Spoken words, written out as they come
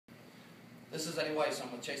This is Eddy Weiss.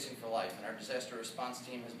 I'm with Chasing4Life, and our disaster response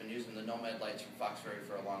team has been using the Nomad lights from FoxFury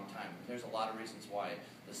for a long time. There's a lot of reasons why.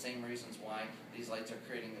 The same reasons why these lights are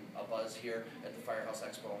creating a buzz here at the Firehouse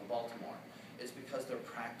Expo in Baltimore. It's because they're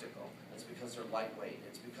practical. It's because they're lightweight.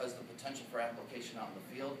 It's because the potential for application out in the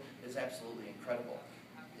field is absolutely incredible.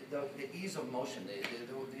 The ease of motion,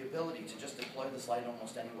 the ability to just deploy this light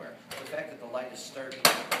almost anywhere. The fact that the light is sturdy, you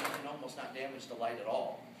can almost not damage the light at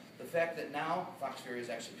all. The fact that now FoxFury has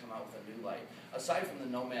actually come out with a new light. Aside from the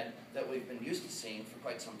Nomad that we've been used to seeing for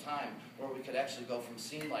quite some time, where we could actually go from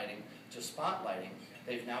scene lighting to spot lighting,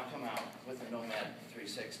 they've now come out with the Nomad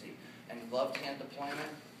 360. And gloved hand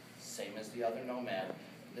deployment, same as the other Nomad.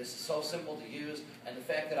 This is so simple to use, and the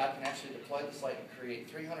fact that I can actually deploy this light and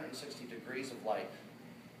create 360 degrees of light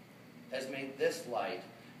has made this light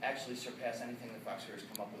actually surpass anything that FoxFury has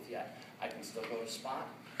come up with yet. I can still go to spot,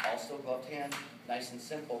 all still gloved hand, nice and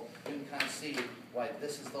simple. You can kind of see why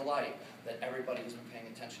this is the light that everybody has been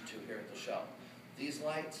paying attention to here at the show. These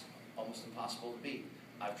lights, almost impossible to beat.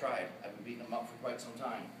 I've tried. I've been beating them up for quite some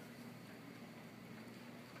time.